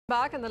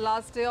Back in the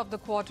last day of the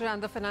quarter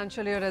and the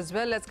financial year as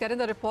well. Let's get in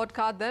the report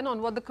card then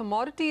on what the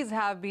commodities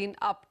have been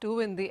up to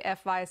in the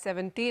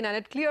FY17. And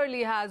it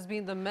clearly has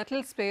been the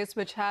metal space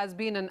which has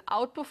been an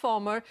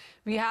outperformer.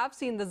 We have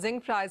seen the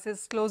zinc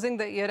prices closing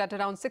the year at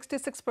around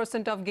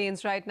 66% of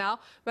gains right now.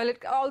 Well,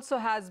 it also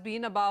has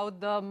been about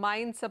the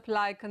mine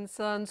supply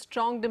concerns,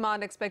 strong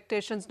demand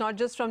expectations, not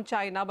just from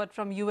China, but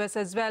from US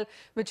as well,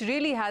 which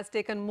really has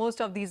taken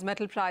most of these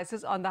metal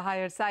prices on the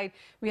higher side.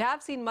 We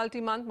have seen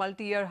multi-month,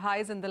 multi-year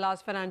highs in the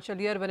last financial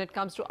year when it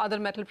comes to other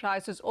metal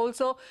prices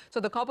also.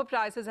 So the copper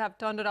prices have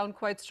turned around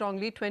quite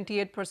strongly.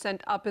 28%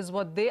 up is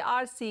what they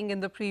are seeing in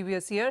the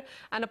previous year.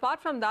 And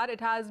apart from that,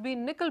 it has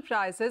been nickel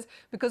prices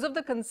because of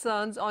the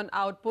concerns on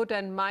output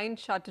and mine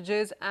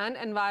shortages and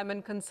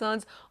environment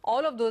concerns.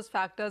 All of those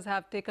factors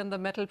have taken the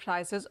metal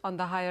prices on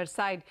the higher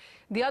side.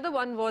 The other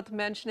one worth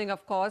mentioning,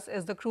 of course,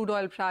 is the crude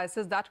oil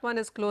prices. That one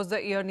has closed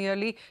the year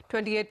nearly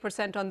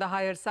 28% on the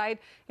higher side.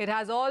 It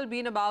has all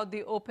been about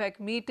the OPEC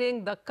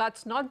meeting, the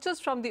cuts not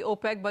just from the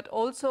OPEC but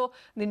also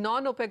the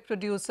non-OPEC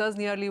producers,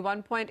 nearly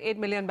 1.8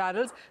 million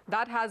barrels.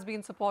 That has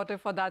been supportive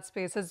for that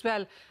space as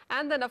well.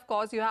 And then, of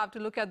course, you have to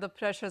look at the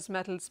precious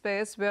metal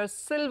space where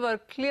silver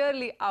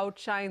clearly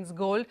outshines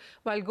gold.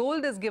 While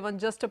gold is given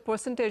just a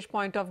percentage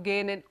point of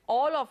gain in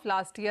all of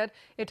last year,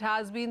 it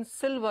has been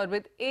silver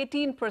with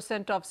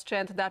 18% of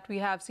strength that we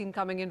have seen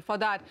coming in for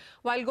that.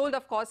 While gold,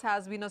 of course,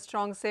 has been a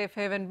strong safe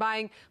haven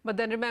buying. But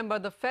then remember,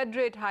 the Fed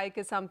rate hike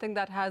is something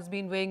that has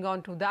been weighing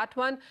on to that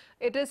one.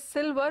 It is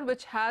silver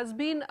which has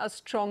been a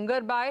stronger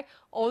buy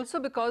also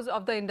because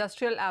of the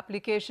industrial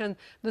application.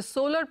 The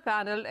solar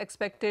panel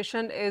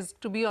expectation is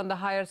to be on the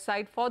higher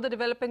side for the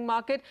developing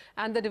market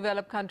and the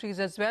developed countries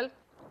as well.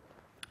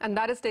 And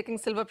that is taking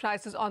silver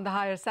prices on the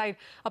higher side.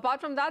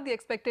 Apart from that, the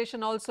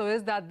expectation also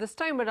is that this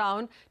time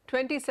around,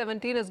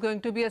 2017 is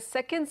going to be a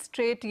second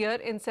straight year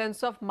in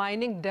sense of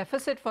mining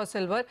deficit for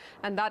silver,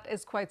 and that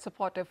is quite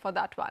supportive for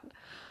that one.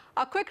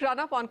 A quick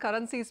run-up on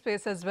currency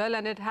space as well,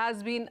 and it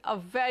has been a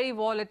very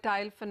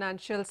volatile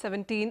financial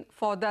 17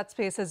 for that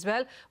space as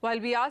well.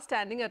 While we are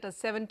standing at a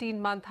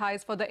 17-month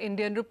highs for the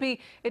Indian rupee,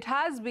 it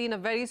has been a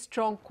very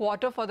strong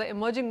quarter for the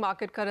emerging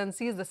market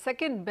currencies, the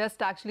second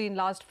best actually in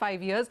last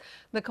 5 years.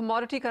 The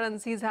commodity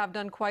currencies have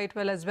done quite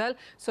well as well.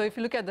 So if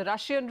you look at the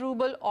Russian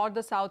ruble or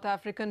the South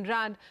African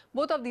rand,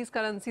 both of these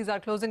currencies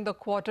are closing the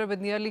quarter with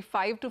nearly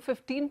 5 to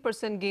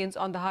 15% gains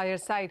on the higher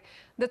side.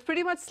 That's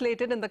pretty much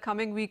slated in the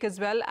coming week as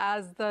well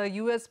as the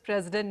US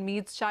President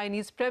meets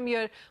Chinese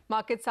Premier.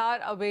 Markets are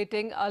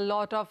awaiting a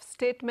lot of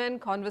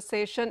statement,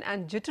 conversation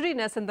and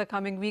jitteriness in the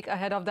coming week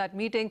ahead of that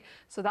meeting.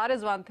 So that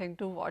is one thing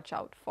to watch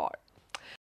out for.